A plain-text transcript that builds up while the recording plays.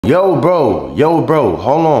Yo, bro,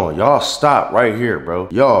 hold on. Y'all stop right here, bro.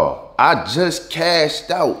 Y'all, I just cashed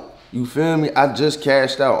out. You feel me? I just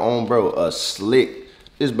cashed out on, bro, a slick.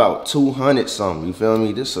 It's about 200 something, you feel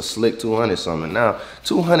me? This is a slick 200 something. Now,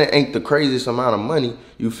 200 ain't the craziest amount of money,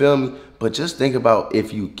 you feel me? But just think about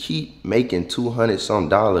if you keep making 200 some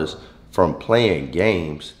dollars from playing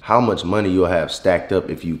games, how much money you'll have stacked up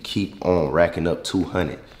if you keep on racking up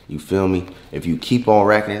 200. You feel me? If you keep on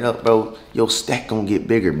racking it up, bro, your stack gonna get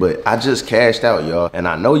bigger. But I just cashed out, y'all. And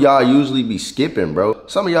I know y'all usually be skipping, bro.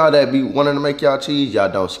 Some of y'all that be wanting to make y'all cheese,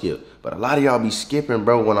 y'all don't skip. But a lot of y'all be skipping,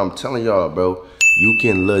 bro, when I'm telling y'all, bro, you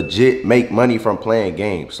can legit make money from playing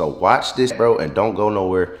games. So watch this, bro, and don't go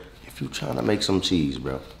nowhere if you trying to make some cheese,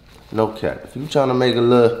 bro. No cap. If you trying to make a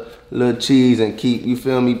little cheese and keep, you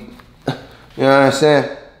feel me? You know what I'm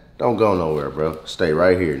saying? Don't go nowhere, bro. Stay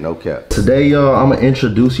right here, no cap. Today, y'all, I'm gonna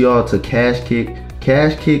introduce y'all to Cash Kick.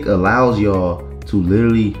 Cash Kick allows y'all to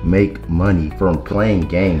literally make money from playing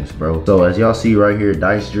games, bro. So as y'all see right here,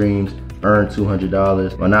 Dice Dreams, earn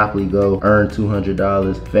 $200, Monopoly Go, earn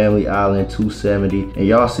 $200, Family Island, $270. And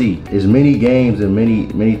y'all see, there's many games and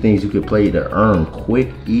many things you could play to earn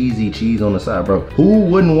quick, easy cheese on the side, bro. Who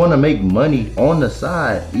wouldn't want to make money on the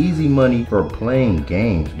side, easy money for playing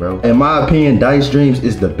games, bro? In my opinion, Dice Dreams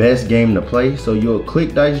is the best game to play. So you'll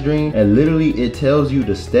click Dice Dream and literally it tells you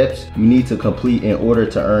the steps you need to complete in order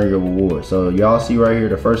to earn your reward. So y'all see right here,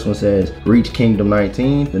 the first one says reach Kingdom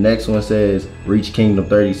 19, the next one says reach Kingdom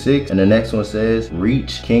 36, and the next one says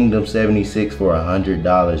reach Kingdom 76 for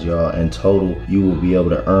 $100, y'all. In total, you will be able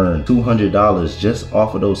to earn $200 just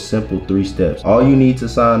off of those simple 3 steps. All you need to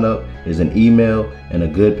sign up is an email and a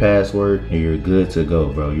good password, and you're good to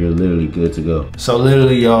go, bro. You're literally good to go. So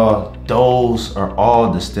literally, y'all, those are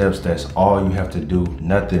all the steps. That's all you have to do.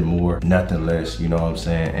 Nothing more, nothing less, you know what I'm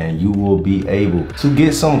saying? And you will be able to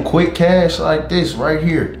get some quick cash like this right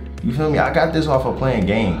here. You feel me? I got this off of playing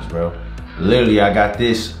games, bro. Literally, I got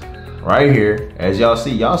this right here. As y'all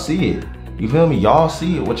see it. You feel me? Y'all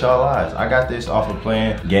see it with y'all eyes. I got this off of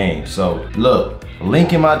playing games. So look,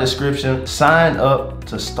 link in my description. Sign up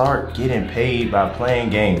to start getting paid by playing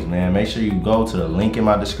games, man. Make sure you go to the link in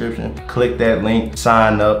my description, click that link,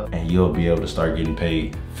 sign up, and you'll be able to start getting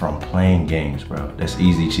paid from playing games, bro. That's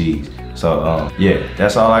easy cheese. So yeah,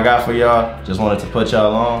 that's all I got for y'all. Just wanted to put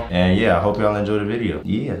y'all on, and yeah, I hope y'all enjoy the video.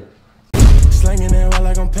 Yeah. Slanging it while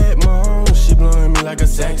like I'm Pat Mahomes. She blowing me like a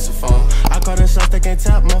saxophone. I call the shots, they can't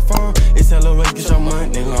tap my phone. It's hella way, get your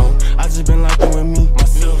money long. I just been locked in with me,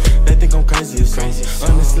 myself. They think I'm crazy as crazy.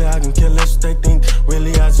 Honestly, I can kill us, they think.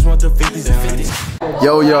 Really, I just want the 50s and 100s.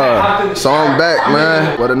 Yo, y'all, so I'm back,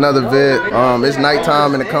 man, with another vid. It's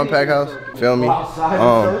nighttime in the Compact House. Feel me?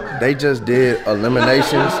 They just did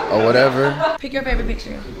eliminations or whatever. Pick your favorite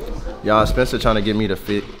picture. Y'all, Spencer trying to get me to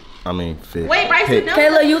fit. Wait, Bryce, you done?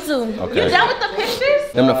 Kayla, you too. Okay. You done with the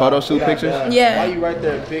pictures? Them the photo shoot pictures? Yeah. Why you right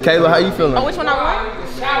there? Kayla, how you feeling? Oh, which one I want?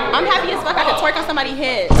 I'm happy as fuck. I could twerk on somebody's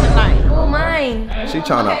head tonight. Oh, mine. She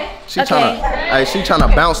trying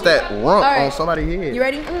to bounce that rump on somebody's head. You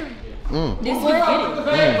ready? This one?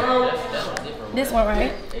 This one,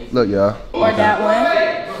 right? Look, y'all. Or that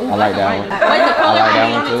one? I like that one. Wait, the color I like that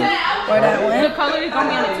one too. Or that one? The color is gonna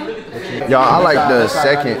be on it too. Y'all, I like the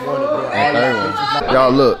second and third one.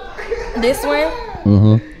 Y'all, look. This one?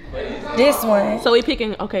 Mm-hmm. This one. So we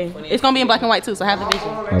picking, okay. It's gonna be in black and white too, so have the vision.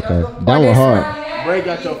 Okay. That one hard. Bray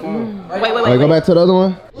got your phone. Wait. Go back to the other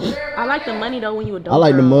one. I like the money though when you a dog. I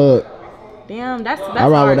like the mug. Damn, that's I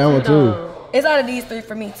ride with that one too. It's out of these 3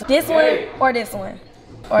 for me. This one or this one?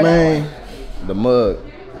 Or man, that one? The mug.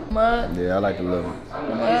 Mug? Yeah, I like the look.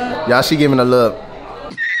 Y'all, she giving a look.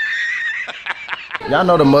 Y'all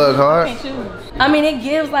know the mug hard. I mean, it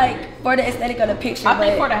gives like for the aesthetic of the picture. I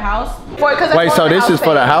think for the house. Wait, so this is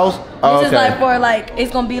for the house? Oh, this is like for like,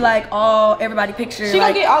 it's gonna be like all everybody pictures. She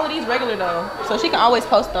gonna get all of these regular though, so she can always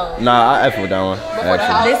post those. Nah, I F with that one.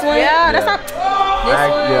 This one? Yeah, that's not. This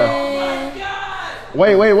one? Yeah.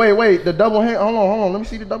 Wait. The double hand. Hold on. Let me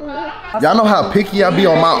see the double hand. Y'all know how picky I be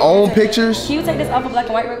on my own pictures? Can you take this off of black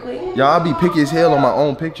and white real quick? Y'all, I be picky as hell on my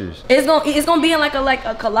own pictures. It's gonna be in like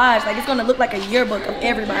a collage. Like it's gonna look like a yearbook of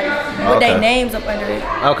everybody with their names up under it.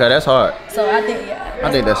 Okay, that's hard. So I think, yeah. I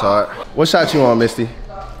think that's hard. What shot you on, Misty?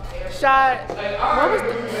 Shot. What was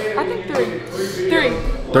the? I think 3. 3.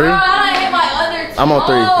 3? Oh, I hit my other 2. I'm on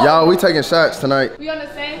 3. Y'all, we taking shots tonight. We on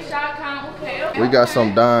the same shot count. Okay. We got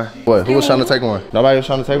some dying. What? Who was trying to take one? Nobody was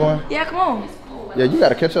trying to take one? Yeah, come on. Yeah, you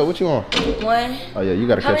gotta catch up. What you on? 1. Oh yeah, you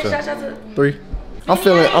gotta catch up. How many shots y'all took? 3. I'm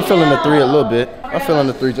feeling the 3 a little bit. I'm feeling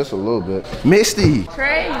the 3 just a little bit. Misty,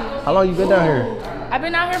 Trey. how long you been down here? I've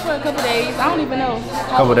been out here for a couple days. I don't even know.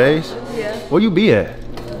 Couple days? Yeah. Where you be at?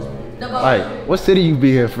 Like, what city you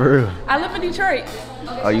be in for real? I live in Detroit.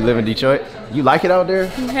 Oh, you live in Detroit? You like it out there?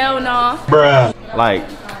 Hell no. Bruh. Like,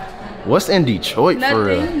 what's in Detroit for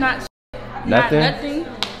real? Nothing.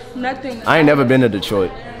 Nothing. I ain't never been to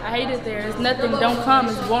Detroit. I hate it there. It's nothing. Don't come.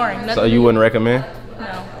 It's boring. Nothing. So you wouldn't recommend?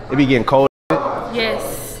 No. It be getting cold.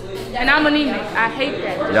 Yes. And I'm anemic. I hate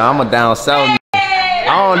that. Yeah, I'm a down south. I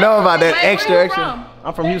don't know about that Wait, extra. where you from?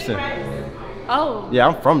 I'm from Houston. Oh. Yeah,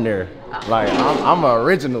 I'm from there. Like, I'm an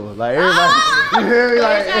original. Like, everybody, you hear me?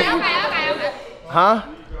 Like, Okay. huh?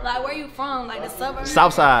 Like, where you from? Like the suburbs?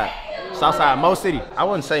 Southside. Southside, Mo City. I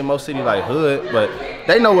wouldn't say Mo City like hood, but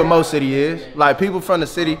they know what Mo City is. Like, people from the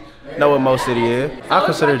city know what Mo City is. I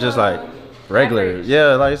consider it just like regular.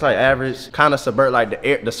 Yeah, like it's like average. Kind of suburb, like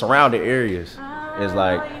the surrounding areas is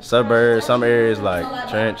like suburbs. Some areas like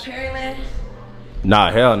Trench. Pearland?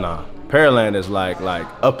 Nah, hell nah. Pearland is like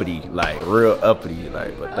uppity, like real uppity,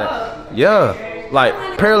 like but that. Yeah, like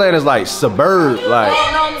Pearland is like suburb, like.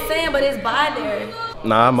 Oh, no, I'm saying, but it's by there.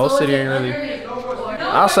 Nah, Mo City ain't really.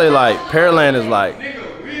 I'll say like Pearland is like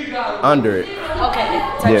under it. Okay.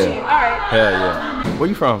 Yeah. Alright. Hell yeah. Where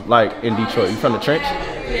you from? Like in Detroit? You from the Trench?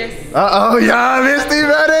 Yes. Uh oh, y'all, Misty from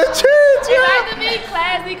the Trench. You have to be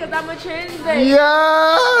classy because I'm a trans baby.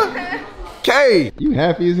 Yeah. Kay, you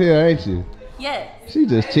happy as hell, ain't you? Yes. She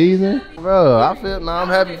just cheesing. Bro, I'm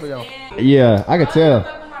happy for y'all. Yeah, I could tell.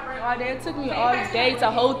 Oh, it took me all day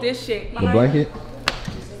to hold this shit. The blanket?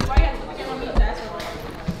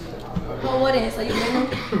 Well, what is? So you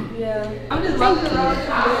been Yeah. I'm just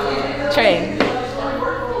Trey.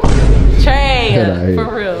 Trey,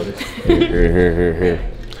 for real.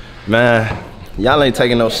 Here. Man, y'all ain't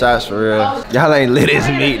taking no shots for real. Y'all ain't lit as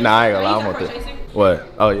meat. Nah, I ain't gonna lie. I want that. What?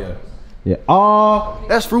 Oh, yeah. Yeah. Oh,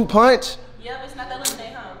 That's fruit punch? Yep, it's not that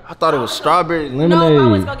lemonade, huh? I thought it was strawberry. lemonade. No,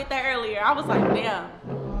 I was gonna get that earlier. I was like, damn.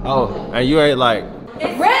 Oh, and you ain't like, Red, can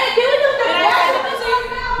we do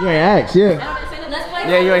that? You ain't asked, yeah. Let's play.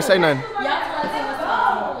 yeah, you ain't say nothing.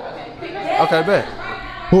 Okay, bet.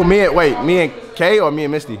 Who, me and Kay or me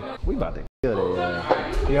and Misty? We about to kill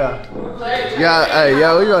that, yeah. Yeah, hey,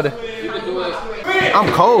 yo, we about to.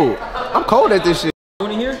 I'm cold. I'm cold at this shit.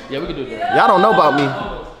 Yeah, we can do that. Y'all don't know about me.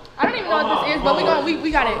 I don't even know what this is, but we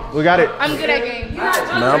got it. We got it. I'm good at games.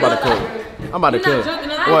 Man, I'm about to cook. I'm about to cook.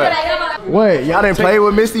 What? Wait, Y'all didn't play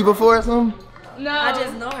with Misty before or something? No. I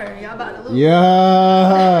just know her. Y'all about to lose.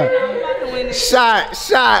 yeah. Shot.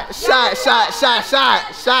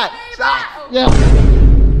 Yeah.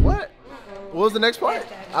 What? What was the next part?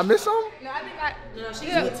 I missed something? No, I think I.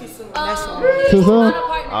 Too soon?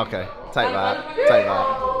 Okay. Tight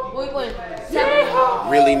vibe. What we playing?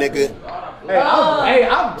 Really, nigga?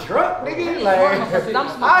 I'm drunk, nigga. Like,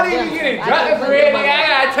 I didn't even get it drunk for it, nigga. I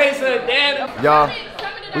gotta taste of damn. Y'all,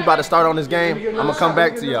 we about to start on this game. I'm gonna come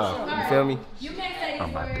back to y'all. You feel me? I'm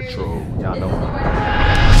about to troll. Y'all know.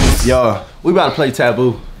 Y'all, we about to play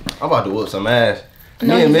Taboo. I'm about to whoop some ass.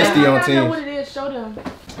 Me and Misty on I don't know what team. it is. Show them.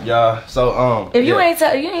 Y'all, so If you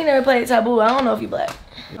yeah. ain't never played Taboo, I don't know if you black.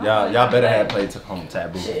 Y'all better have played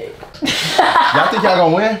Taboo. Y'all think y'all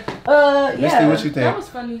gonna win? Misty, Yeah. what you think? That was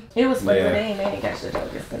funny. It was funny, Yeah. but they ain't catch the joke.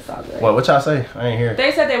 It's all good. What y'all say? I ain't hear.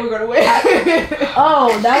 They said they were gonna win.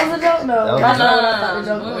 Oh, that was a joke? No. That was That's a not what I thought the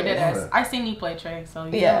joke We was. did that. I seen you play Trey, so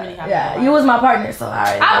you don't Yeah, really have yeah. to. You was my partner, so I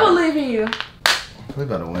already I know. believe in you. We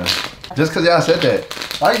better win. Just cause y'all said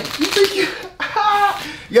that. Like, you think you...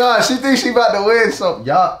 Y'all, she thinks she about to win, so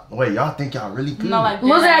y'all think y'all really good? No, like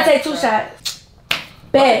Loser, I take 2 shots.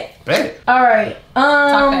 Bet. Bet. All right.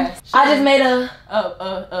 fast. I just made a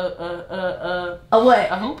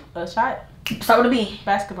what? a hoop, a shot, Start with a B.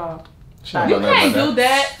 basketball, She don't You know nothing can't about do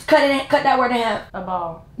that. Cut that word in half. a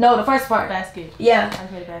ball, No, the first part. basket. Yeah.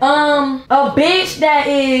 I made a basket. A bitch that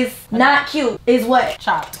is not cute is what?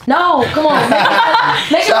 Chopped. No, come on.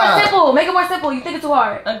 Make it more Shut. simple. Make it more simple. You think it's too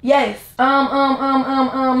hard. Yes.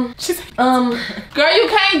 Girl, you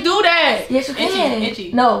can't do that. Yes, you can.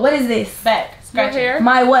 itchy. No, what is this? Back, Your scratch hair.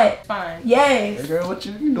 My what? Fine. Yes. Hey girl, what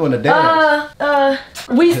you doing a dance?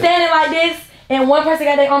 We standing like this, and one person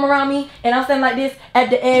got their arm around me, and I'm standing like this at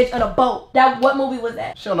the edge of the boat. What movie was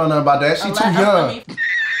that? She don't know nothing about that. She too young.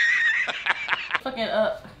 Fucking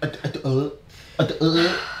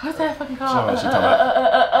what's that fucking She don't know called? what she talking about.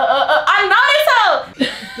 I know this hoe.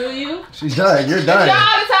 Do you? She's done. You're done.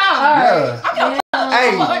 All the time. Yeah.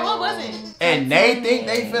 Hey, Wait, what was it? and they think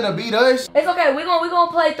they finna beat us? It's okay. We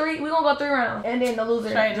gonna play 3. We gonna go 3 rounds, and then the loser.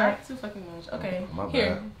 Trey, drink. not too fucking much. Okay, My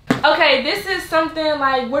here. Okay, this is something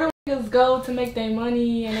like where do niggas go to make their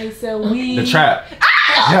money and they sell weed. The trap.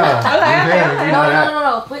 Yeah. You know that.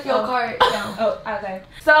 No. Put your card down. Oh, okay.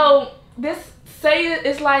 So this say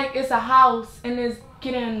it's like it's a house and it's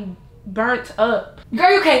getting burnt up.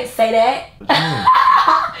 Girl, you can't say that.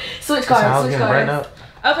 Switch cards. Switch cards.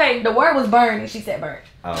 Okay. The word was burn, and she said burnt.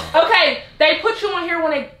 Oh. Okay. They put you on here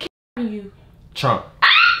when they kidnapped you. Trump.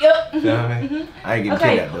 Yep. You know what I mean? I ain't getting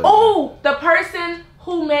kidnapped though. Oh, the person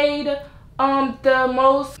who made the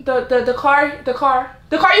car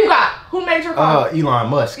you got. Who made your car? Elon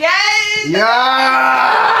Musk. Yes.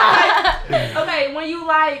 Yeah. Okay, when you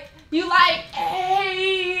like,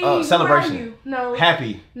 hey. Celebration. Where are you? No.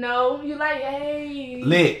 Happy. No, you like, hey.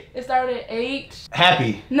 Lit. It started at H.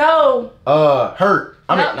 Happy. No. Hurt.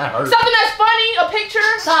 I mean, No. not hurt. Something that's funny. A picture.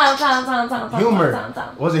 Time. Humor.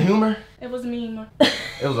 Time. Was it humor? It was a meme.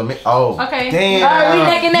 It was a meme. Oh. Okay. Damn. All right, we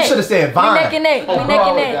neck and neck. You should have said Vine. We neck and neck. We neck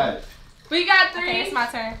and neck. We got 3. Okay, it's my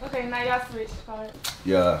turn. Okay, now y'all switch. Card.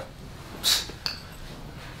 Yeah.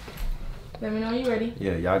 Let me know when you ready.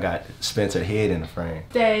 Yeah, y'all got Spencer head in the frame.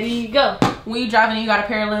 Steady, go. When you driving, you got a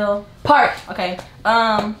parallel. Part. Okay.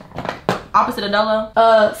 Opposite of dolo.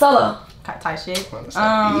 Solo. Type shit. That's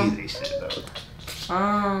like easy shit though.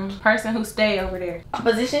 Person who stay over there.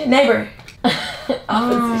 Opposition. Neighbor.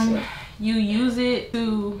 Opposition. You use it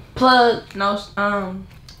to Plug. no.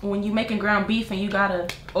 When you making ground beef and you gotta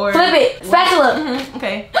or Flip it. Spatula.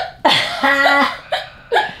 Okay.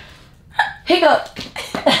 Hiccup.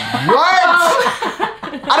 What?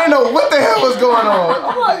 I didn't know what the hell was going on.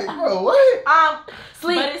 I'm like, bro, what?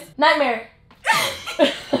 Sleep. But it's- Nightmare.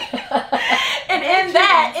 And in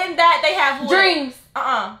that they have what? Dreams.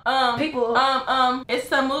 People. People.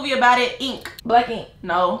 It's a movie about it. Ink. Black ink.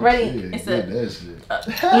 No. Red ink. It's a that shit.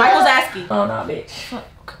 Michael Zasky. Oh no, bitch.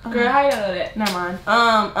 Girl, how you know that? Never mind.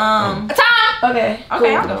 Time. Okay.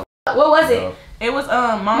 Okay, I'll go. What was it? It was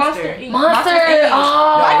Monster. Inc. Monster. Inc.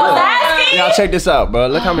 Oh. Michael Zasky. Y'all check this out, bro.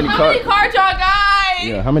 Look how many How cards. many cards y'all got?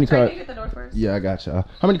 Yeah, how many Can cards? you get the door first? Yeah, I got y'all.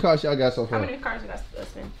 How many cards y'all got so How far? many cards you got to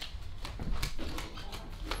spin?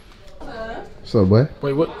 So, boy.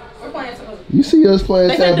 Wait, what? We're playing some. You see us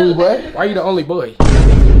playing taboo, boy? Why you the only boy?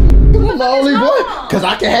 I'm the only boy. Cause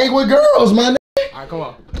I can hang with girls, man. Alright, come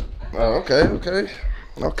on. Oh, okay. You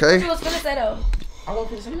was finna say though. I won't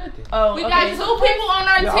finna say nothing. Oh, We okay. got 2 people on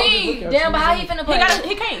our Yeah, I was just team. looking at Damn, but how you. he finna He play? got.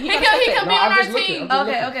 He can't. He could be No, on I'm our just looking. team. I'm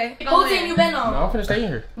Okay, just okay. He Who gonna team win. you been No, on? I'm finna stay in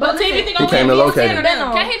here. What team you think He I'm came and located.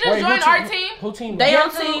 Can he just Wait, join who our team? team? Who team? They Them on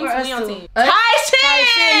two teams. or us We on two? team. You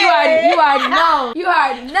already know. You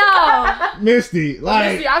already know. Misty,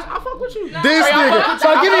 like Misty, I fuck with you. this nigga.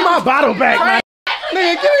 So give me my bottle back, man.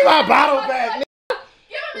 Nigga, give me my bottle back.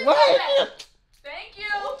 Nigga. What? Thank you.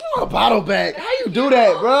 A bottle back. How you do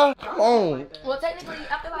that, bro? Come on. Well, technically,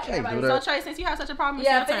 I feel like Can't do everybody. that. So Trey, since you have such a problem,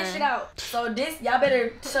 Yeah, it's your finish turn. it out. So this, y'all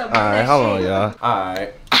better. All right, hold on, y'all. All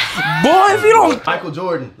right. Boy, if you don't. Michael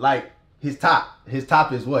Jordan, like his top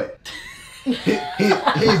is what?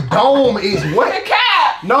 His dome is The what?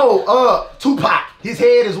 cap. No, Tupac. His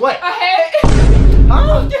head is what? A head.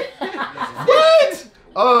 Huh?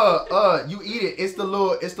 What? You eat it. It's the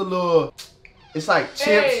little. It's like chips,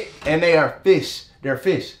 Hey. and they are fish. They're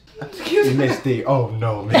fish. Misty. Oh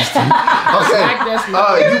no, Misty.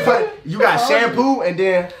 Okay. You got shampoo and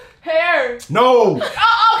then Hair. no.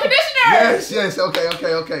 Oh, conditioner. Yes.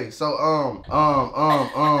 Okay. So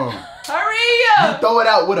Hurry you up. throw it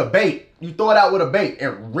out with a bait.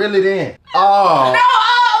 And reel it in. Oh. No,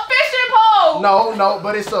 fishing pole. No,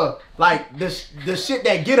 but it's like the shit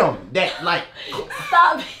that get them. That like.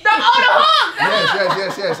 Stop. The hook. The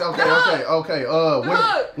hook. Okay.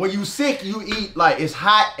 When you sick, you eat like it's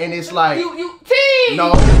hot and it's like You tea.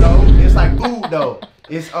 no, it's like food though.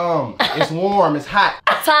 It's warm, it's hot.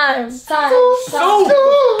 Time. First of all,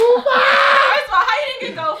 how you didn't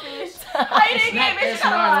get goldfish? How you didn't get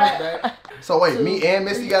Misty? So wait, me and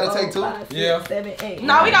Misty gotta take 2? 5, 6, Yeah. 7, 8.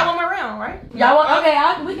 No, we got one more round, right? Y'all want? Okay,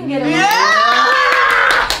 we can get it.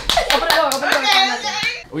 Open the door.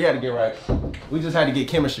 Okay. We had to get right. We just had to get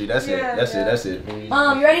chemistry. That's it. That's it. You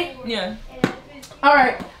ready? Yeah. All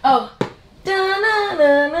right. Oh.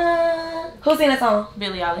 Da-na-na-na. Who sing that song?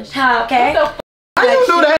 Billie Eilish. Okay. How you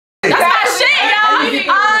do that? That's my shit, y'all.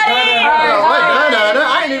 I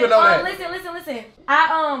didn't even know that. Listen.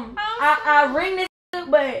 I ring this,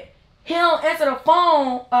 but he don't answer the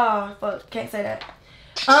phone. Fuck, can't say that.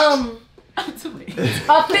 A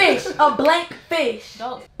fish, a blank fish,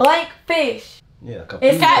 blank fish. Yeah,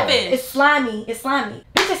 It's catfish. It's slimy. Bitch,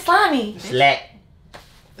 it's slimy. Slack.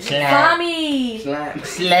 Slimy. Skip.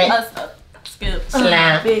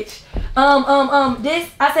 Bitch. This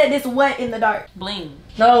I said this wet in the dark. Bling.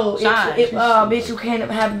 No, Shine. bitch, you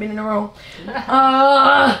haven't been in the room.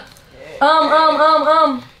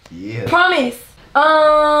 Yeah. Promise.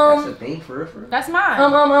 That's a thing for real. That's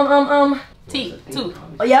mine. T. Two.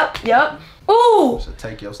 Yep. Ooh. So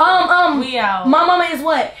take your stuff. We out. My mama is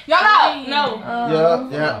what? Y'all out. No.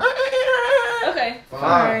 Yeah. Okay.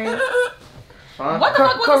 Fine. What the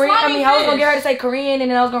fuck was Korean. the I slimy was gonna fish? get her to say Korean, and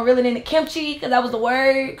then I was gonna reel it into kimchi because that was the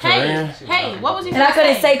word. Hey, what was you And I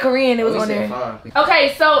couldn't say? say Korean. It was on there.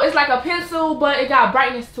 Okay, so it's like a pencil, but it got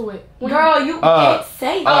brightness to it. Girl, you can't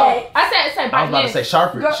say that. I said I was brightness. about to say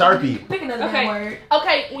Sharpie. Pick another Okay. word.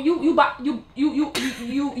 Okay, you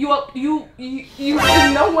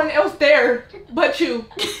no one else there but you.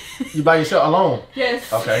 You by yourself alone?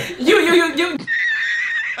 Yes. Okay. You.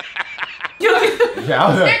 Yeah.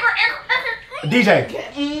 Okay. DJ.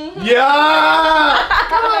 Yeah.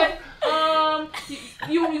 Okay.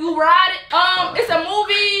 You ride it. It's a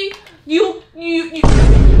movie. You.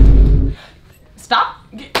 Stop.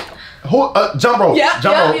 Who? Jump rope. Yep.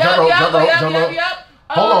 Jump rope. Yep.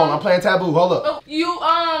 Hold on, I'm playing Taboo. Hold up. You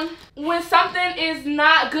when something is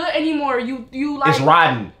not good anymore, you like. It's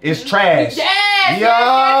rotten. It's trash. Yes.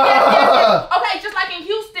 Yeah. Okay, just like in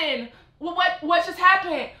Houston. What just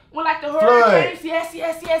happened? When like the Flood. hurricanes? Yes. wait,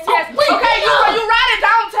 Okay, you ride it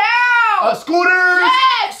downtown. Scooters.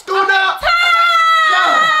 Yes. Scooter. Time.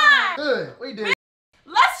 Yeah. Good. We did.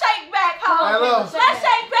 Let's shake back, ho. Hello. Let's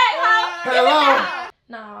shake back, ho. Hello.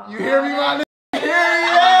 No. You hear me, my nigga? You hear me?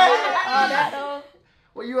 That though.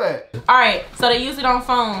 Where you at? All right, so they use it on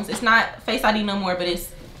phones. It's not Face ID no more, but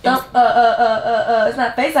it's It's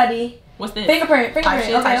not Face ID. what's this? Fingerprint. Type Okay.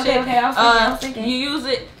 shit. I was thinking. You use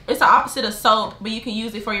it. It's the opposite of soap, but you can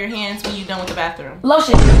use it for your hands when you're done with the bathroom.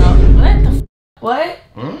 Lotion. What the What?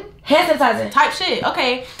 Hand sanitizer. type shit?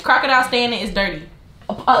 Okay, crocodile standing is dirty.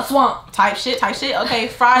 Swamp. Type shit. Okay,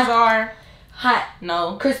 fries are Hot.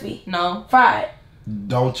 no, Crispy. no. Fried.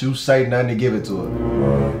 Don't you say nothing to give it to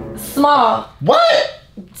her. Small. What?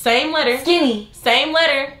 Same letter. Skinny. Same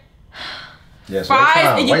letter. Yes.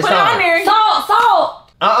 Fries, and you put it on there. Salt.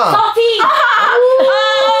 Salty.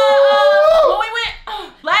 When we went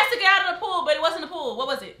last to get out of the pool, but it wasn't the pool. What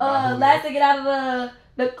was it? Last to get out of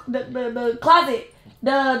the closet. The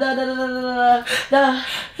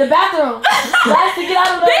bathroom. Last to get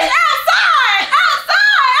out of the Bitch, outside!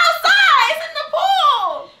 It's in the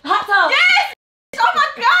pool. hot tub. Yes! Oh my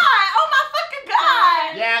god! Oh my fucking god!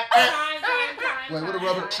 Yeah. Time. Wait, what a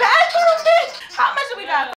rubber. Bathroom, bitch. How much did we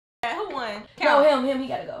got? Who won? No, him. He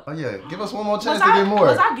gotta go. Oh yeah, give us one more chance Was to get more.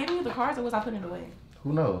 I giving you the cards or was I putting it away?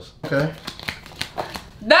 Who knows? Okay.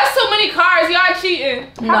 That's too many cards. Y'all cheating.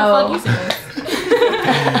 How the fuck you see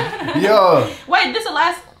this? Yo. Wait, this is the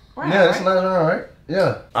last round, Yeah, that's right? not all right.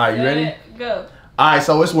 Yeah. All right, you ready? Go. All right,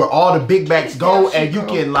 so it's where all the big backs go, and you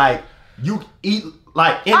can you eat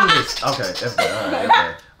like endless. Okay, that's good. All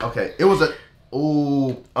right, okay. It was a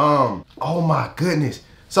oh my goodness.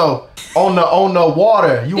 So on the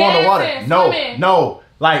water, you on the water? Dancing, No, swimming. no.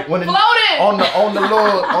 Like when Floating. on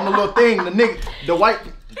the little thing, the white.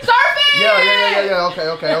 Surfing. Yeah.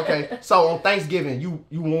 Okay. So on Thanksgiving, you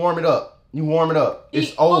warm it up.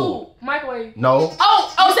 It's old. Ooh, microwave. No.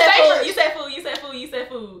 Oh, You said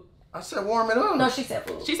food. I said warm it up. No, she said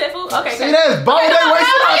food. She said food? Okay. See, that's bold. They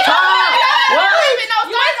wasting our time. What?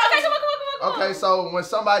 Okay, come on. Okay, so when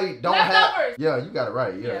somebody don't Leftovers. have, yeah, you got it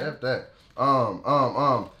right. Yeah, Yeah. F that.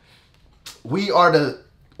 We are the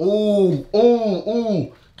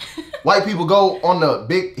ooh. White people go on the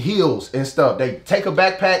big hills and stuff. They take a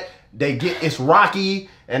backpack. It's rocky,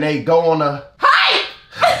 and they go on a Hike.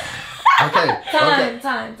 Okay. Time.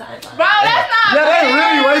 Bro, that's not Yeah, they fair.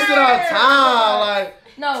 really wasted our time. Like,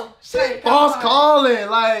 No. shit, boss calling.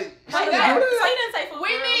 Like, So you shit, didn't say food. We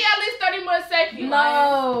for real? need at least 30 more seconds.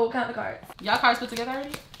 No. Count the cards. Y'all cards put together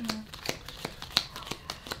already?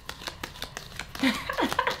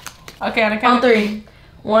 Okay, on the count On 3.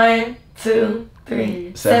 1, 2,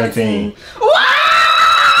 3. 17.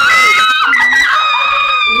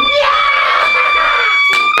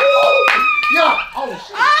 yeah. Oh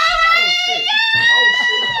shit.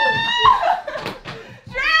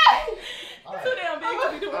 Too damn big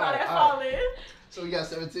to be doing all that falling. So we got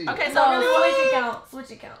 17. Okay, so No, really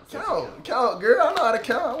switch it count. Count, girl. I know how to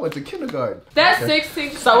count. I went to kindergarten. That's Okay.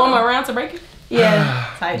 16. So one more round to break it? Yeah.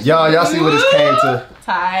 Tight Y'all see what this came to.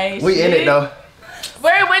 Tight We in it though.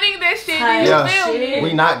 We're winning this shit. Tight You Yeah. feel me?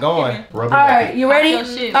 We not going. Rub it All back. right, you ready? I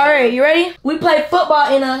feel shit. All right, you ready? We play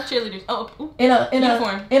football in a Cheerleaders. Oh, ooh,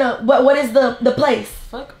 uniform. Uniform. What is the place?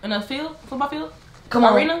 fuck. In a field? Football field? Come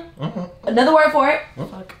on. Arena? Another word for it.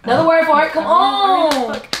 Fuck. Another word for it. Come on.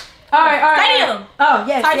 Arena, fuck. All right. Stadium. Oh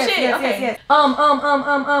yes, Type yes, shit, yes, okay. yes.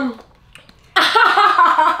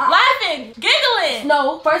 Laughing. Giggling.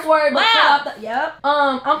 No, first word. But Laugh. cut out the, yep.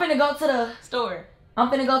 I'm finna go to the. Store. I'm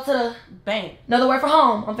finna go to the. Bank. Another word for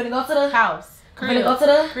home. I'm finna go to the. House. I'm Crib. finna go to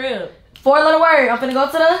the. Crib. 4-letter word. I'm finna go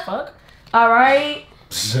to the. Fuck. All right.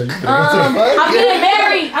 I'm getting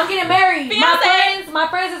married. I'm getting married. My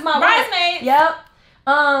friends is my bridesmaid. Yep.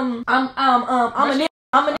 I'm a nigga.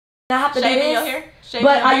 I have to do Shaving this. your hair. Shaving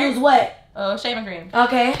But your I hair? use what? Shaving cream.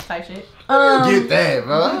 Okay. Type shit. Get that,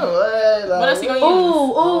 bro. What else you gonna use?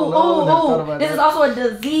 Ooh. This is also a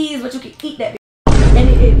disease, but you can eat that bitch. And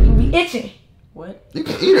it be itching. What? You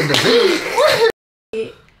can eat a disease.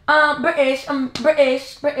 British.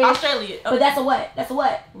 Australian. But that's a what? That's a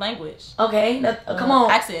what? Language. Okay. Come on.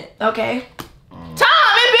 Accent. Okay. Time.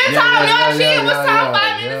 It's been time. Y'all shit was time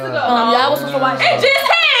 5 minutes ago. Y'all was supposed to watch It just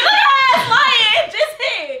hit. Look at us lying. It just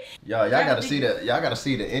hit. Y'all gotta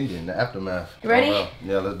see the ending, the aftermath. You ready?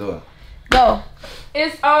 Yeah, let's do it. Go.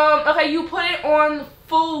 It's okay. You put it on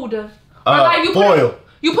food. Or like you foil.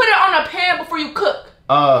 You put it on a pan before you cook.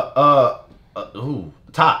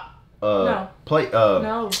 Top. No. Plate.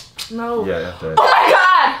 No. Yeah, that's that. Oh my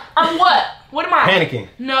God! I'm what? What am I? Panicking.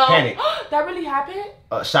 No. Panic. That really happened?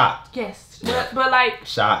 Shocked. Yes. But like.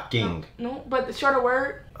 Shocking. No. But the shorter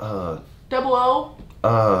word. Double O.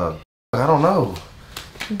 I don't know.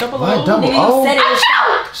 Double What? O. Double O? Said it was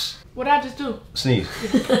What did I just do? Sneeze.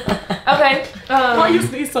 Okay. Why you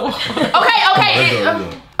sneeze so hard? Okay.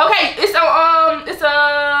 Okay. It's a.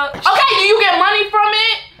 Okay. Do you get money from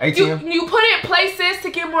it? ATM. You put it places to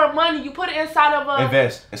get more money. You put it inside of a.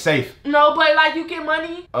 Invest. It's safe. No, but like you get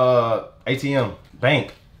money. ATM.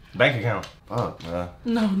 Bank account. Fuck, man.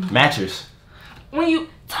 No. Mattress. When you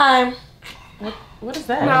time. What is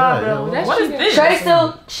that? Nah, bro. That's What is cheating. this? Trey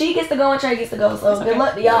still, she gets to go and Trey gets to go. So good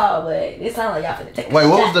luck to y'all, but it sounds like y'all finna take. Wait,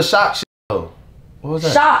 what was the shock shit though? What was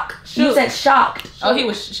that? Shock. You said shocked. Oh,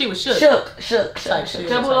 she was shook. Shook.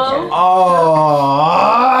 Double O.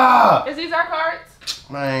 Oh, Is these our cards?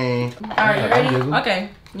 man. Alright, you ready? Okay,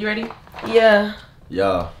 you ready? Yeah.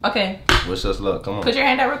 Yeah. Okay, Wish us luck. Come on. put your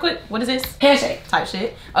hand out real quick. What is this? Handshake. Type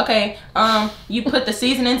shit. Okay, you put the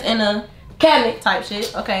seasonings in a Cabinet. type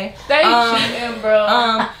shit. Okay. They cheating, bro.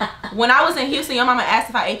 When I was in Houston, your mama asked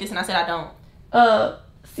if I ate this, and I said I don't.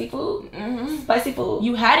 Seafood. Spicy food.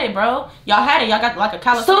 You had it, bro. Y'all had it. Y'all got like a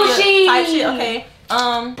California Sushi. type shit. Okay.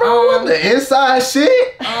 Bro, what the inside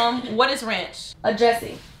shit? What is ranch? A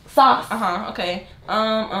dressing. Sauce. Okay.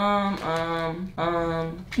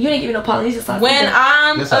 You didn't give me no Polynesian sauce. When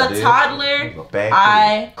I'm Yes, I a did. toddler, Bag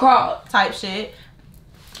I crawl. type shit.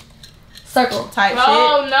 Circle. Type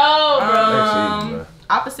Oh shit. no, bro.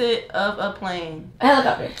 Opposite of a plane. A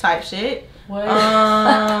helicopter. Type shit. What?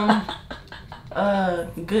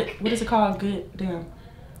 Good. What is it called? Good. Damn.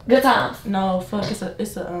 Good times. No, fuck. It's a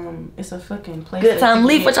fucking place. Good that time. you can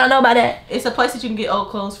Leaf. get- What y'all know about that? It's a place that you can get old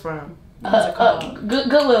clothes from. What's it called?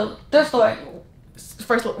 Goodwill. Thrift store.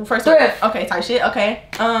 First. Thrift. Okay. Type shit. Okay.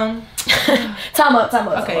 Time up.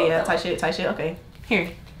 Okay. Yeah. Type shit. Okay. Here.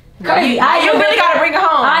 Crazy. You really gotta bring it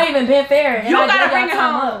home. I even been fair. You gotta bring it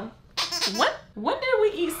home. When did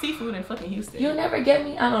we eat seafood in fucking Houston? You never get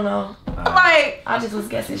me. I don't know. Like, I just was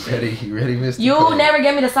guessing shit. You ready, Misty? You never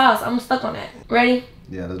get me the sauce. I'm stuck on that. Ready?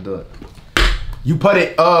 Yeah, let's do it. You put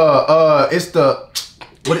it. It's the.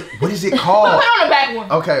 What is it called? Put on the back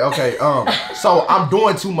one. Okay. So I'm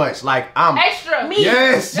doing too much. Like I'm. Extra.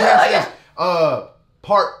 Yes.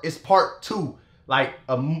 It's part 2. Like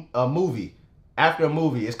a movie. After a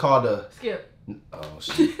movie, it's called a. Skip. Oh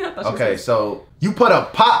shit. Okay, so you put a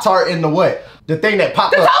Pop-Tart in the what? The thing that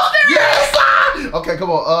popped up. toaster! Yes. Okay, come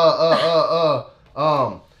on.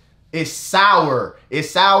 It's sour. It's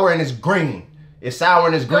sour and it's green. It's sour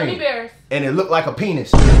and it's green. Gummy bears. And it looked like a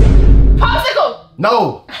penis. Popsicle.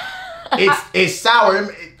 No. It's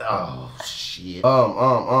sour. Oh shit.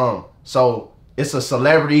 So it's a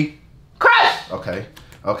celebrity. Crush. Okay.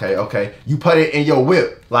 You put it in your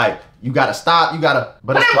whip. Like you gotta stop. You gotta.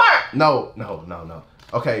 But Put it apart. No.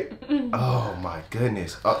 Okay. Oh my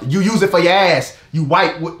goodness. You use it for your ass. You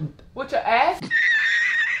wipe With your ass.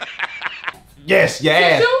 Yes, your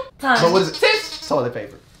ass. Tissue? Time. So what is it? Tissue. Toilet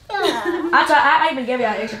paper. I even gave y'all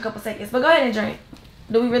an extra couple seconds, but go ahead and drink.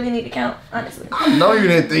 Do we really need to count? Honestly. No, you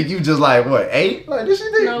didn't think. You just like what? 8? Like this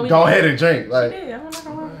shit. No, we Go didn't. ahead and drink. Like. yeah, I'm not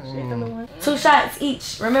gonna lie. She ain't the one. 2 shots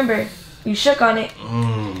each. Remember, you shook on it.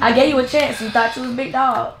 I gave you a chance. You thought you was big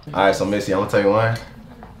dog. All right, so Missy, I'm gonna tell you one.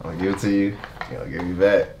 I'm gonna give it to you. You gonna give me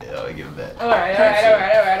back. Yeah, I'm gonna give it back. All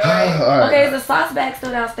right. All right. Okay, is the sauce bag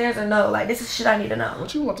still downstairs or no? Like, this is shit I need to know.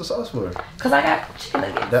 What you want the sauce for? Cause I got chicken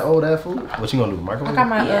nuggets. That old ass food? What you gonna do? Microwave? I got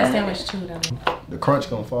my Yeah. sandwich too, though. The crunch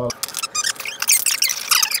gonna fall.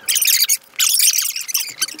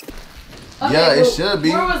 Okay, Yeah, it well, should be.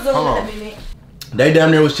 Where was the Hold on. limit? They damn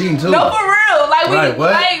near was cheating too. No, for real. Like we Right,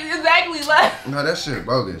 what? like exactly like. No, that shit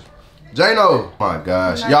bogus. Jano. My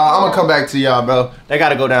gosh. Y'all, I'm gonna come back to y'all, bro. They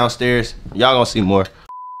gotta go downstairs. Y'all gonna see more.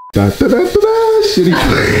 Shitty.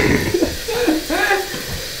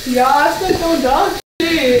 Y'all, I stepped on dog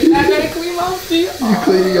shit. I gotta clean my feet. You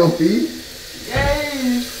cleaning your feet?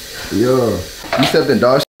 Yes. Yo. You stepped in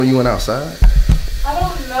dog shit when you went outside? I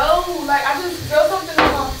don't know. Like, I just felt something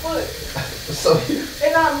on my foot. So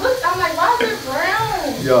And I looked, I'm like, why is it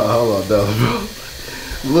brown? yo, hold on, though, bro.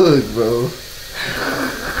 Look, bro.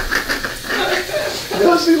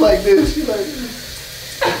 Yo, she like this. She like this.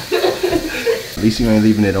 At least you ain't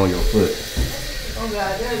leaving it on your foot. Oh,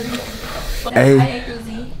 God. That's A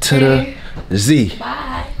to the Z.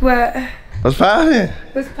 Bye. What? What's poppin'?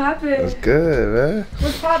 What's poppin'? That's good, man.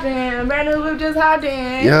 What's poppin'? Brand new whip just hopped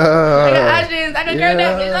in. Yeah. I got options. I got girl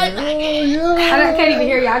that bitch. I can't even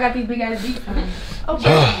hear you. I got these big ass beats on me.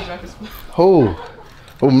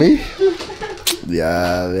 Who, me?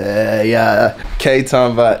 Yeah. K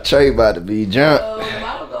talking about Trey about to be drunk.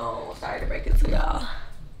 Bottle gone. Sorry to break it to y'all.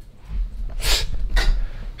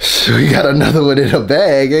 We got another one in a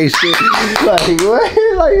bag, ain't shit. Like what?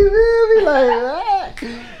 Like you feel me? Like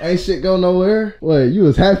what? Ain't shit go nowhere. What? You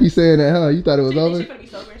was happy saying that, huh? You thought it was over? She finna be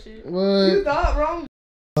sober and shit. What? You thought wrong.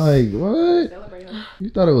 Like what? Celebrate her. You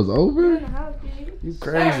thought it was over? How big? You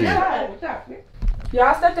crazy?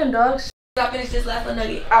 Y'all stepped in dog shit I finished this last one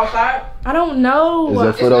nugget. outside? I don't know. Is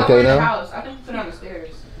that foot okay now? House. I think it's on the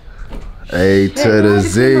stairs. A to the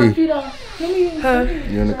Z. Huh?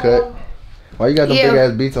 You in the cut? Why you got them big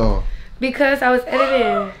ass beats on? Because I was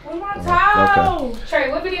editing. Where's my towel? Trey,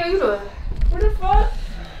 what video you doing? Where the fuck?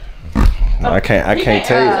 I can't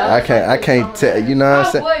tell you. I can't tell. You know what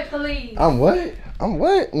I'm saying? What, please? I'm what? I'm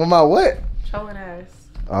what? With my what? Trolling ass.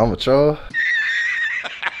 I'm a troll.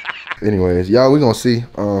 Anyways, y'all, we gonna see.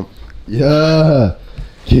 Yeah.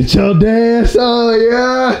 Get your dance on,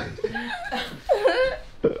 yeah.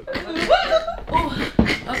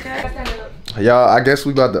 Okay. Y'all, I guess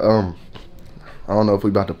we about to I don't know if we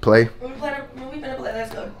about to play. When we finna play,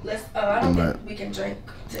 let's go. I don't think we can drink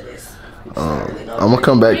to this. I'm gonna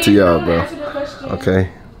come back to y'all, bro. Answer the question. Okay.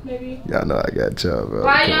 Maybe. Y'all know I got y'all, bro.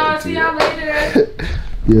 Bye, y'all. See y'all later.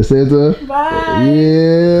 Yeah, Santa. Bye.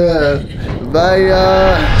 Yeah. Bye,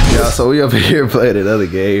 y'all. Yeah, so we up here playing another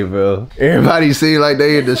game, bro. Everybody seem like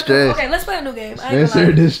they in distress. Okay, let's play a new game. I ain't Spencer gonna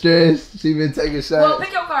in lie. distress. She been taking shots. Well,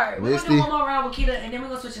 pick your card. We're Misty. gonna do one more round with Keita, and then we're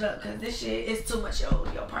gonna switch it up because this shit is too much. Your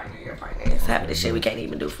partner. It's half of this shit we can't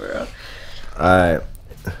even do for real. Alright.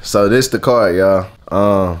 So this the card,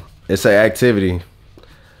 y'all. It's an activity.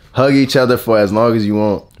 Hug each other for as long as you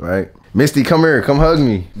want, right? Misty, come here. Come hug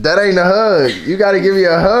me. That ain't a hug. You gotta give me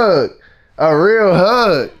a hug. A real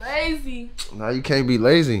hug. Lazy. No, you can't be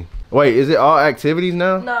lazy. Wait, is it all activities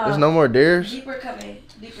now? No. There's no more dares? Deeper coming.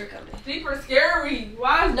 Deeper scary.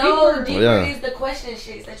 Why is No, deeper? deeper is the question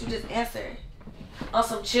shits that you just answer. On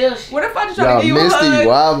some chill shit. What if I just try Y'all, to give you a Misty hug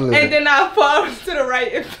wobbling. and then I fall to the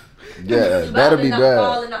right? Yeah, You that'll be not bad.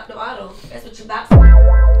 falling off the bottle. That's what you about to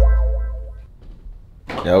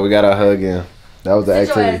Yeah, we got our hug in. That was the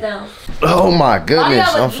sit your ass activity. down. Oh my Why you goodness,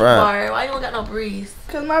 have a I'm geek fine. bar? Why you don't got no breeze?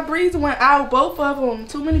 Cause my breeze went out, both of them.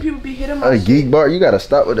 Too many people be hitting my A shit. geek bar, you gotta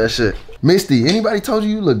stop with that shit. Misty, anybody told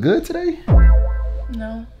you look good today?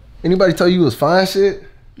 No, Anybody told you was fine shit?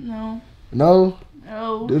 no, No?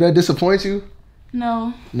 no, Do that disappoint you?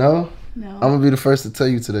 no, No? no. I'm gonna be the first to tell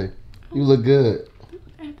you today. You look good.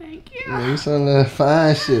 Thank you. Yeah, you some little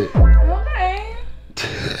fine shit. Okay.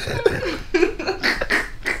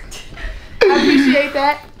 I appreciate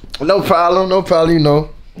that. No problem, no problem, you know.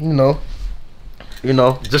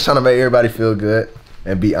 Just trying to make everybody feel good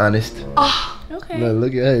and be honest. Okay.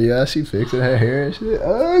 Look at her, yeah, she fixing her hair and shit.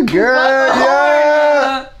 Oh, girl,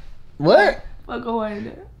 yeah. What? What going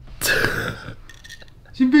there?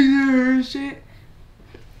 She fixing her hair and shit.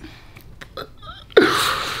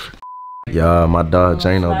 Yeah, my dog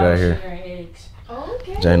Jano got here.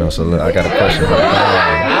 Okay. Jano, so look, I got a question for you.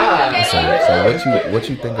 So what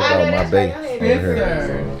you think about my bae over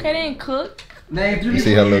here? Okay, they didn't cook. Name 3 You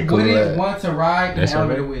see her little cool women ass? want to ride the That's her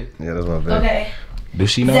elevator bae? with. Yeah, that's my bae. Okay. Does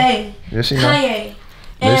she know? Zay, Yeah, she know. Kanye,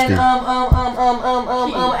 Misty. and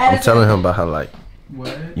I'm Adam telling him about her like,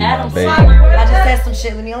 What? you my Adam baby. Sandler. I just said some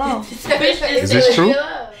shit. Leave me alone. Is this true?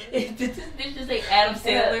 Did this bitch just say Adam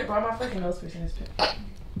Sandler? Bro, my fucking nose fixing this shit.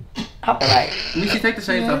 Alright. Let me take the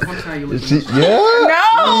shades off. One time you look. She, yeah.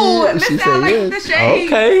 No, Yeah, this she sound said like yes. the shade.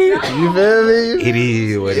 Okay. You feel me? It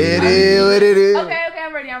is what It is what it is. Okay,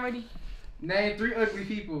 I'm ready. Name 3 ugly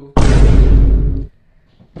people.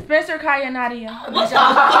 Spencer, Kaya, Nadia. I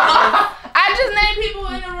just named people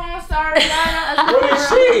in the wrong. Sorry, What is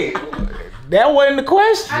shit? That wasn't the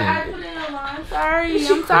question. I put in a line. Sorry,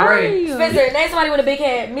 I'm sorry. Spencer, name somebody with a big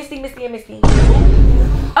head. Misty, and Misty.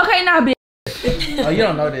 Okay, now bitch. Oh, you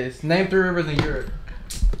don't know this. Name 3 rivers in Europe.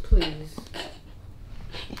 Please.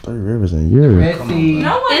 3 rivers in Europe. Red Sea.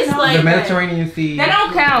 No one It's knows like The that. Mediterranean Sea. That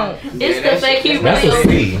don't count. It's the fake he That's a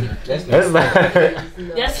really. C. That's bad.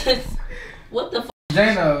 That's just, what the f?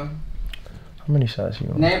 Jano, How many shots you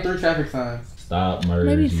on? name 3 traffic signs. Stop murder.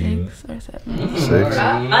 Maybe you. 6 or 7. 6.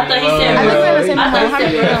 I thought he said. I was gonna say I thought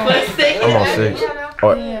he said how many? 6. I'm on 6.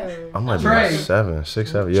 Or, Yeah. I might be Trey. on 7,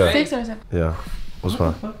 6, 7. Yeah. 6 or 7. Yeah. What's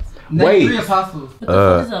fine? Name Wait. 3 apostles. What the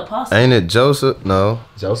fuck is an apostle? Ain't it Joseph? No.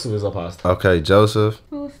 Joseph is apostle. Okay, Joseph.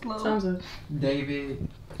 David.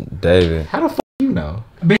 David. How the fuck you know?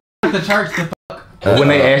 The church. When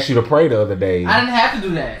they asked you to pray the other day. I didn't have to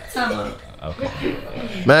do that.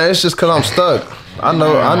 Man, it's just cause I'm stuck. I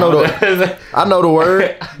know the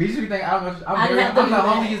word. Bitch, you think I'm the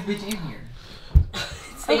holiest bitch in here.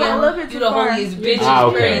 You the holiest bitch. Ah,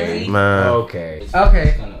 Is okay. crazy. Man. Okay.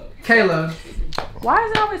 Okay. Kayla, Why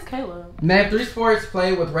is it always Caleb? name 3 sports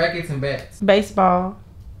played with rackets and bats. Baseball,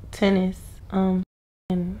 tennis, and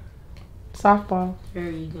softball. There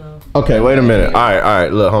you go. Okay, wait a minute. All right.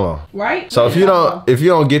 Look, hold on. Right? So if you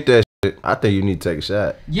don't get that shit, I think you need to take a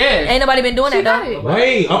shot. Yeah. Ain't nobody been doing that though.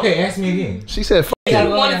 Wait. Okay. Ask me again. She said, "F You it."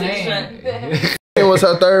 want to take a shot? It was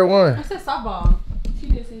her 3rd one. I said softball. She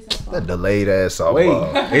did say softball. That delayed ass Wait.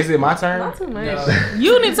 softball. Is it my turn? Not too much.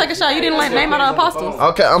 You need to take a shot. You didn't like name out the apostles.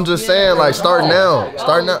 Okay, I'm just saying, like, start now.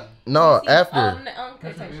 Start now. No, after.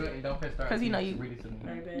 Because you know you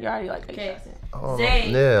already like 8 shots in. Oh, Zay.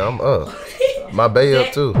 yeah, I'm up. My bay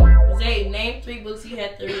up too. Zay, name 3 books you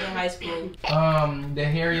had to read in high school. The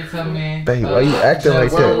Harriet Tubman. Babe, why you acting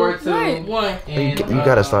like World that? War II. Right. 1. And, You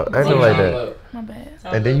gotta stop acting like that. My bad.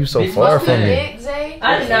 And then you so far from me.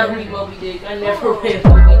 I did not read Moby Dick. I never read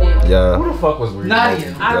Moby Dick. Yeah. Who the fuck was reading?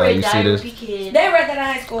 Nadia. I Yeah, read you see Diary of this? a Kid. They read that in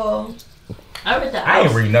high school. I read the I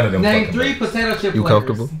ain't read none of them. Name fucking 3 books. potato chip You flavors.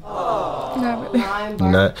 comfortable? Not really.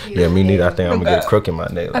 You not? Yeah, me neither. I think I'm gonna get a crook in my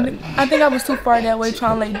neck. I think I was too far that way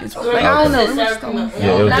trying to like this. Like, I don't know. It was so much.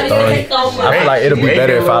 Yeah, it was Not even throwing. take I feel like it'll be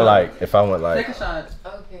better if I went Take like. a shot.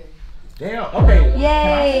 Damn. Okay.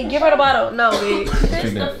 Yay! Give her the bottle. No,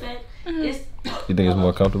 bitch. You think it's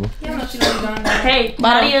more comfortable? Hey,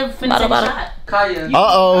 Nadia, finish the shot. Kaya.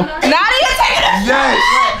 Uh-oh. Yes.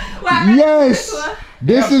 Yes.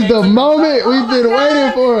 This is the moment we've been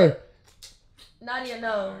waiting for. Nadia,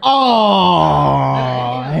 no.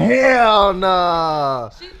 Oh, hell nah.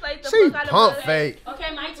 She played the She book out of pump the fake.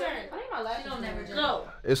 Okay, my turn. Go.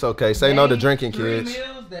 It's okay. Say no to drinking, kids.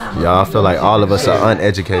 Y'all, I feel like all of us are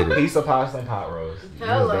uneducated. Piece of pasta and pot roast.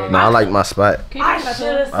 No, I like my spot.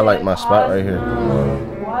 I like my spot right here.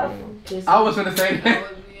 I was gonna say that.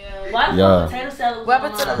 Why Yeah. potato salad? What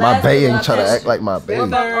happened to the My last bae one? ain't trying to act like my bae.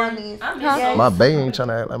 My bae ain't trying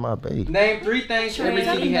to act like my bae. Name 3 things every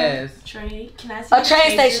city has. Trey, can I see A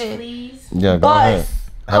train station. please? Yeah, go ahead.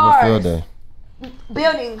 Have a field day.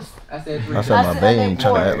 Buildings. I said 3. I said my bae ain't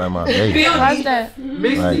trying to act like my bae. Why's that?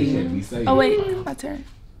 Misty. Oh wait, my turn.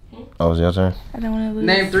 Oh, it's your turn? I don't want to lose.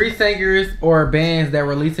 Name 3 singers or bands that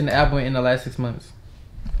released an album in the last 6 months.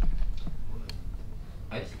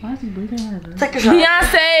 Take a shot.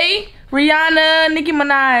 Beyonce, Rihanna, Nicki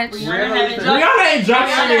Minaj. Rihanna ain't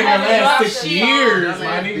dropped shit in the last 6 years,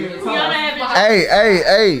 my nigga.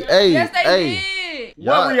 Hey. Yes, they did.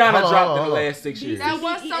 What Rihanna dropped in the last 6 years? That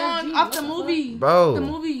one song off the movie. Bro. The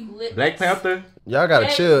movie. Black Panther. Y'all gotta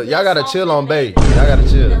chill. Y'all gotta chill on bae. Y'all gotta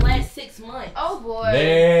chill. The last 6 months. Oh boy.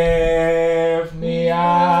 Left me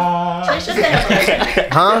out. Trey, shut the hell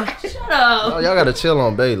up. Huh? Shut up. Oh, y'all gotta chill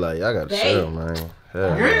on bae. Like, y'all gotta chill, man.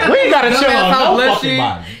 Yeah. We ain't gotta chill on no Bless fucking you.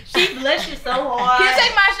 body. She bless you so hard. Can you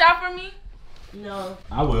take my shot for me? No.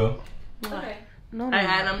 I will. Okay. No.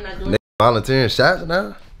 I'm not doing They volunteering shots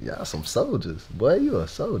now? Y'all some soldiers. Boy, you a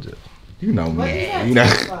soldier. You know me. You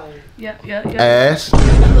know. Yeah. Ass.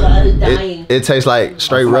 dying. It tastes like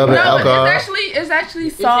straight rubbing No, alcohol. it's actually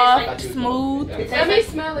soft, like- smooth. Let me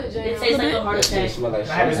smell it, Jay. It tastes like a heart attack.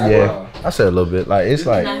 Yeah. I said a little bit. Like, it's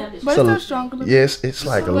like. But it's still strong. Yes, it's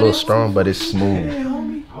like a little strong, but it's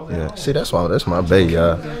smooth. Yeah. See, that's my bae,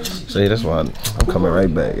 y'all. See, that's why I'm coming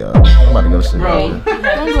right back, y'all. I'm about to go to sleep. Don't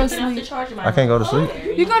go to sleep. I can't go to sleep.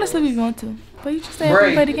 You go to sleep if you want to, but you just stay up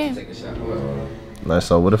and play the game. Like,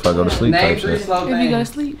 so what if I go to sleep Name type 3 shit? slow If you go to things.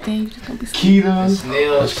 sleep, then you just gonna be sleep.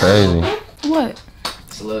 That's crazy. What?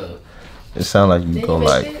 It sounds like you go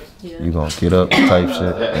like, you gonna get up type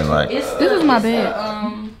shit and like, This is my bed.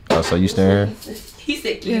 oh, so you stay here? He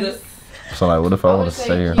said Kita. So like, what if I want to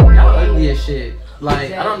stay here? Y'all ugly as shit.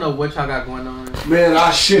 Like, I don't know what y'all got going on. Man,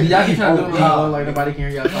 I shit. Y'all keep trying to do it low, like nobody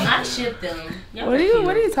can hear y'all. I ship them. Y'all What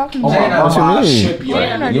are you talking Oh, about? Jada, What you I mean? ship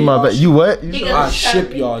y'all. You my bae? You what? He I goes,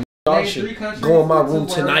 ship y'all. Y'all Name 3 should countries go in my with room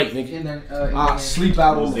 2 tonight, words nigga. in the, I sleep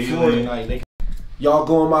out on the floor tonight, nigga. Y'all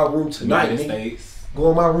go in my room tonight. United States.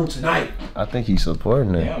 Go in my room tonight. I think he's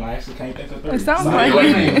supporting it. Damn, I actually can't think of 30. It sounds like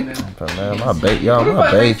it. But man, my bait, y'all,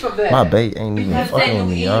 my bait ain't even fucking with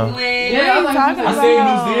me, y'all. I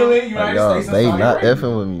said New Zealand, United Y'all, States. they not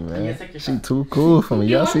effing with me, man. She too cool for me.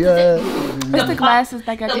 Y'all see her? It's the glasses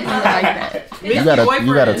that got you like that. You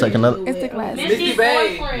gotta take another. It's the glasses. Misty's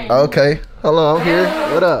boyfriend. Okay. Hello, I'm here.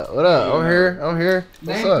 What up? I'm here.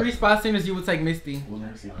 What's Name up? 3 spa centers you would take Misty.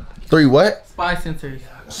 3 what? Spa centers.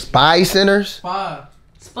 Spy centers?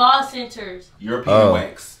 Spa centers. European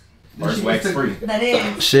wax. First wax free. That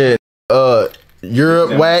is. Shit.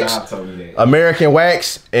 Europe wax, American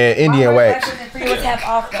wax, and Indian wax. Free was half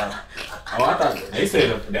off though. Oh, I thought they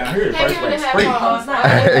said down here the first wax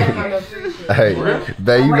free. Hey,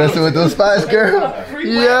 babe, you messing with those spice, girl?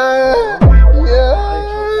 Yeah.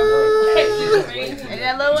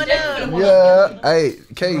 Hey,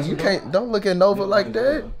 Kay, you don't look at Nova like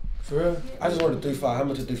that. For real? I just wanted 3-5. How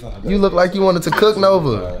much is 3-5? You look like you wanted to cook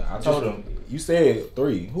Nova. I told him. You said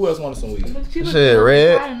 3. Who else wanted some weed? Shit,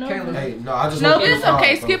 Red. Hey, no, I just No, want it's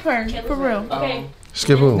okay. Skip her. For real. Okay.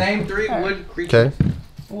 Skip who? Name 3 wood creatures. Okay.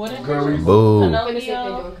 What? Boo.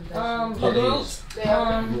 Pinocchio.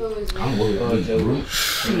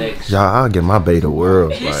 Y'all, I'll give my bait a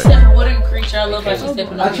world. This Like, is wooden creature. I love how she's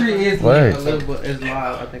stepping My up. tree is Wait. a little bit is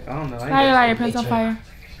loud. I think I don't know. Liar, your pants on fire.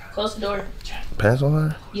 Close the door. pants on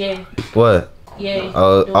her? Yeah. What? Yeah.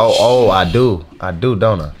 I do,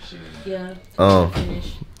 don't I? Yeah.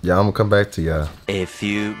 Finish. Yeah, I'm gonna come back to y'all. A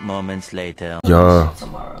few moments later. Y'all,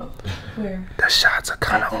 Tomorrow. Where? the shots are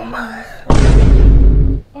kind of on my ass.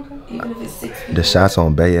 Okay. Even if it's 6 feet. The shots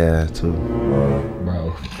on Bay ass too.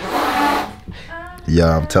 Bro.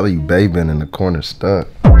 Yeah, I'm telling you, Bay been in the corner stuck.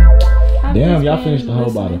 Damn, y'all finished the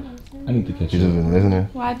whole bottle. I need to catch You just been listening?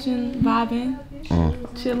 Watching, vibing,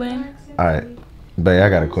 chilling. All right, Bay, I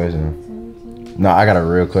got a question. No, I got a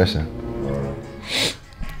real question.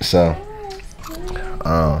 So,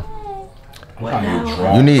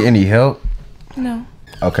 you need any help? No.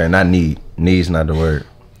 Okay, not need. Need's not the word.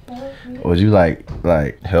 Would you like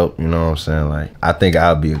help? You know what I'm saying? Like, I think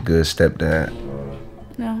I'll be a good stepdad.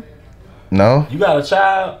 No. No? You got a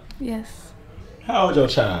child? Yes. How old your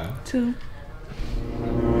child? 2.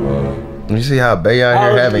 You see how Bay out How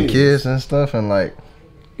here old having you is? kids and stuff, and like,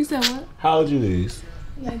 You said what? How old you is?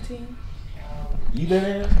 19. You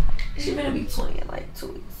there? She better be 20 in like 2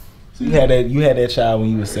 weeks. So you had that child when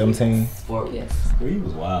you was 17? Yes. Well, you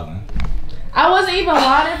was wildin'. I wasn't even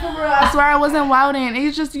wilding for real. I swear I wasn't wilding.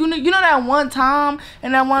 It's just you know that one time,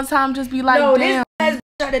 and that one time just be like, No, damn. this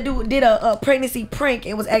ass did a pregnancy prank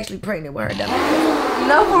and was actually pregnant with her.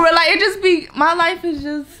 No, for real. Like it just be my life is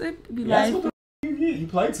just it be That's like. what you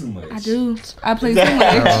play too much. I do. I play too you know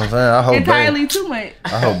what I'm much. saying? I hope Entirely too much.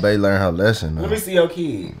 I hope Bay learn her lesson. Let Though. me see your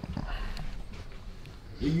kid.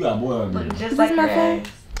 You got a boy or girl? Just Is like this my her phone? ass.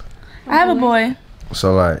 I have a boy.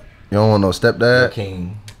 So like, you don't want no stepdad?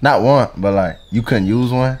 King. Not one, but like, you couldn't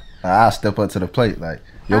use one. Like, I'll step up to the plate. Like,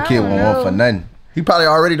 your I kid don't won't want know. for nothing. He probably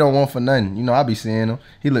already don't want for nothing. You know, I be seeing him.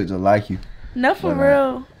 He look just like you. No, for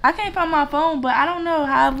real. I can't find my phone, but I don't know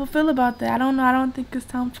how I would feel about that. I don't know. I don't think it's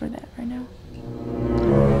time for that right now.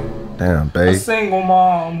 Damn, A babe. single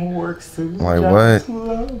mom who works two Like jobs, what? who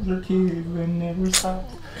loves her kids and never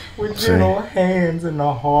stops. With See? gentle hands and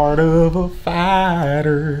the heart of a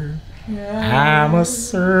fighter. I'm a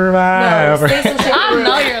survivor. No, sing some shit for I real.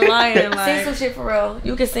 know you're lying. Sing Like, some shit for real.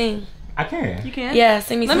 You can sing. I can. you can? Yeah,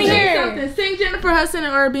 sing me Let some me shit. hear something. Sing Jennifer Hudson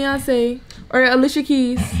or Beyonce or Alicia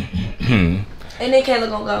Keys. And then Kayla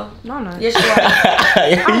gonna go. No, I'm not. Yes, you are.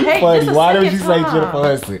 You hate funny. this Why a did you second say time. Jennifer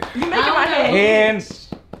Hudson? You making my head.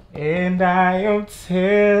 And I am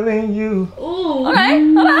telling you, Ooh. Okay.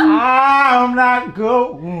 Hold on. I'm not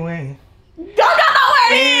going. Don't go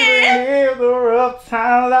nowhere. Even if the rough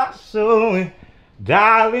times are showing,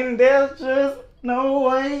 darling, there's just no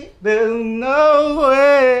way. There's no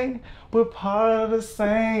way. We're part of the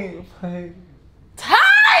same place.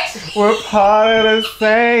 Tight. We're part of the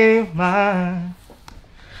same mind.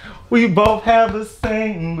 We both have the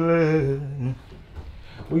same blood.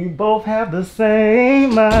 We both have the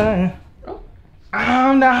same mind.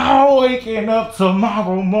 I'm now waking up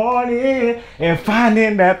tomorrow morning and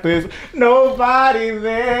finding that there's nobody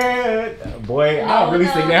there. Boy, I'll really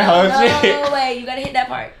sing that whole shit. No way, you gotta hit that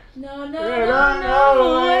part. No.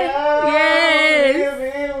 Yes. Yes.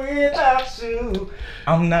 Living without you.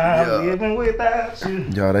 I'm not living without you.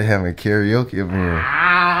 Y'all, they having karaoke up here.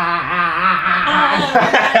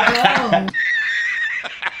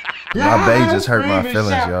 My bae just hurt my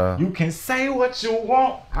feelings, y'all. You can say what you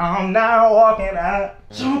want. I'm not walking out.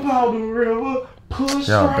 Jump out the river,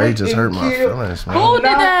 Y'all, Bae just hurt my feelings, man. Who did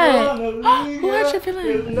that? Who hurt your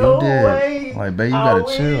feelings? You did. Like, Bae, you gotta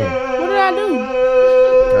chill. What did I do?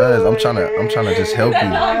 Guys, I'm trying to just help you.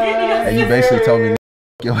 And you basically told me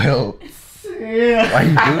your help. Why you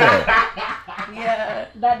do that? Yeah.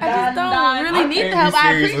 I just don't really need the help.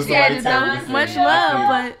 I appreciate it though. Much love,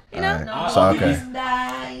 but you know. Right. So okay.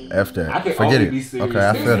 F that. Forget it. Okay,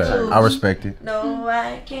 I feel that. I respect it. No,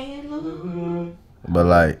 I can't lose. But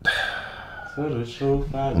like,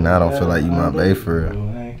 now I don't feel like you my bae for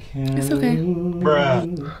real. It's okay.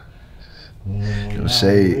 Bruh. Them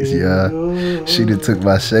shades, yeah. She done took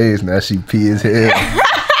my shades, now she pee as hell.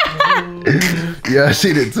 Yeah,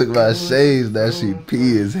 she done took my shades, now she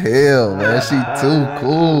pee as hell, man. She too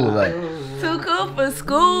cool, like. Too cool for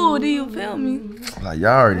school, do you feel me? Like, y'all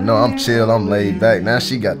already know I'm chill, I'm laid back. Now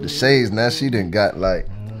she got the shades, now she done got like.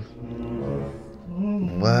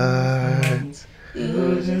 What?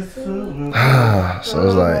 So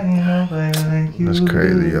it's like, that's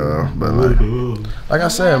crazy, y'all. But like I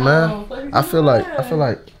said, man, I feel like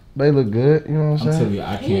Bae look good. You know what I'm saying? I'm telling you,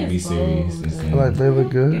 I can't be serious. I feel like Bae look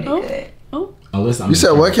good. Unless I'm You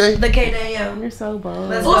said what, Kay? The K-Daniel. You're so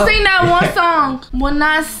bold. Who sing that one song? When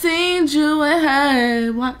I seen you and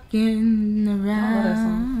her walking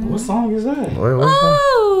around. What song is that? Wait, what song?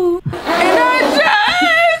 Ooh,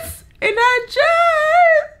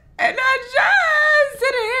 and I just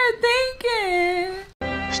sitting here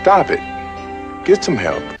thinking. Stop it. Get some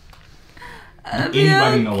help.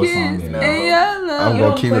 Anybody know what song that is? I'm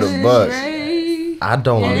gonna keep it a buck. I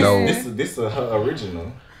don't know. This is her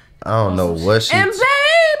original. I don't know what she. And baby.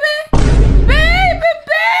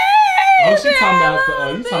 Oh, she talking about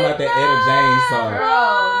you talking about that Etta James song. Bro,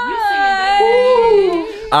 you singing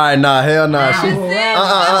that. Alright, nah, hell nah. She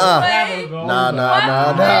nah.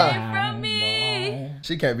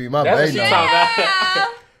 She can't be my bae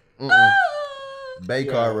though. Bae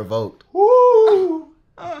card revoked.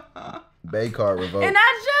 Bae card revoked. And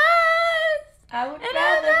I would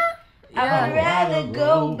rather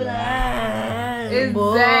go blind.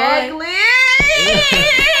 Exactly.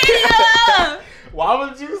 Why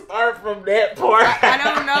would you start from that part? I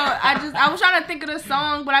don't know. I was trying to think of the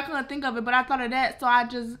song, but I couldn't think of it. But I thought of that, so I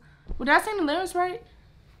just. Did I sing the lyrics right?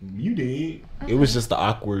 You did. It was just the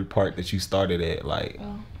awkward part that you started at, like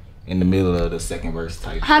in the middle of the second verse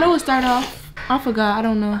type. How do it start off? I forgot. I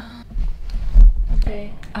don't know.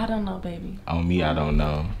 Okay, I don't know, baby. On me, I don't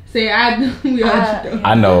know. Say I do. We all do.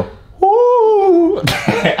 I know. Woo!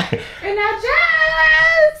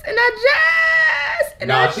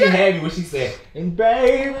 And she had me when she said, and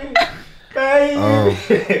baby.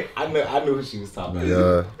 I knew what she was talking about.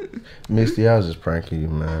 Yeah, Misty, I was just pranking you,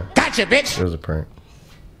 man. Gotcha, bitch. It was a prank.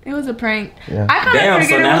 It was a prank. Yeah. Damn,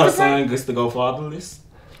 so now her son gets to go fatherless?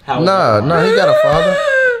 Nah, he got a father.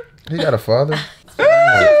 He got a father.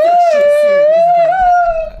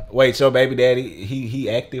 Wait, your baby daddy, he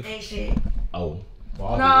active? Ain't shit. Oh. No,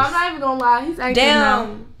 I'm not even gonna lie. He's active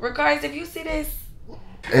now. Regardless, if you see this.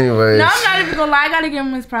 Anyways. No, I'm not even gonna lie. I gotta give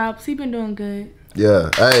him his props. He been doing good. Yeah.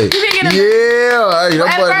 Hey. Hey,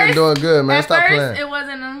 that boy been doing good, man. Stop playing. At first, it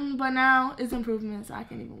wasn't him, but now it's improvement, so I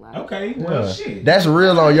can't even lie. Okay, well, shit. That's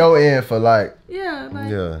real on your end for like. Yeah,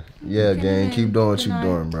 like. Yeah, gang. Keep doing what you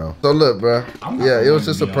doing, bro. So look, bro. Yeah, it was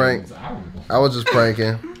just a prank. I was just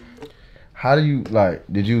pranking. How do you, like,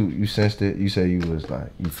 did you sensed it? You said you was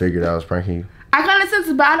like, you figured I was pranking you? I kind of sensed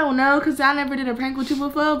it, but I don't know, because I never did a prank with you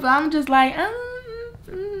before, but I'm just like, I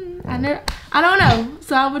don't know.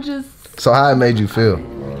 So I would just. So how it made you feel?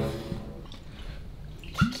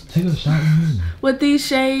 Take a shot with me. With these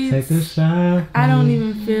shades, Take a shot. I don't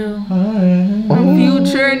even feel I'm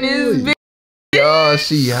future in this bitch. Y'all,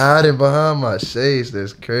 she hiding behind my shades.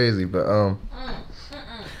 That's crazy, but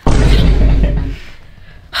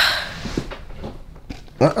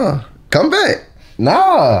come back.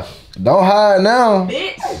 Nah, don't hide now.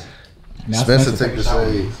 Bitch. Spencer, take the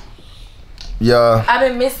shades. Yeah. I've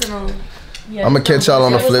been missing them. Yeah, I'm gonna catch y'all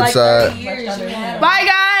on the flip side. Bye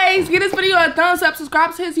guys, give this video a thumbs up,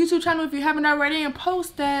 subscribe to his YouTube channel if you haven't already, and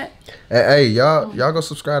post that. Hey, y'all go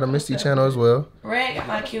subscribe to Misty channel as well. Red got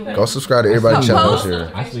my Cuban. Go subscribe to everybody's channels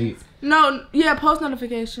here. Actually, no, yeah, post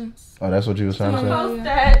notifications. Oh, that's what you was trying to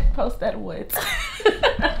say? Post that what?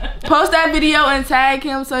 Post that video and tag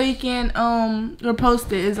him so he can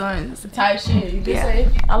repost it. It's on type shit. You just say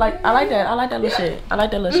I like that. I like that little shit. I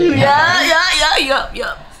like that little shit.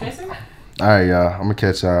 Yeah. Spencer? All right, y'all. I'm gonna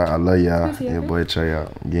catch y'all. I love y'all. Your boy Trey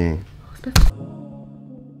out. Gang.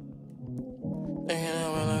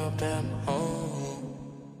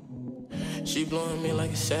 She blowing me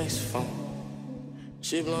like a saxophone.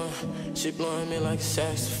 She blowing me like a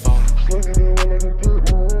saxophone.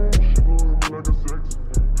 like a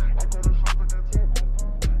saxophone.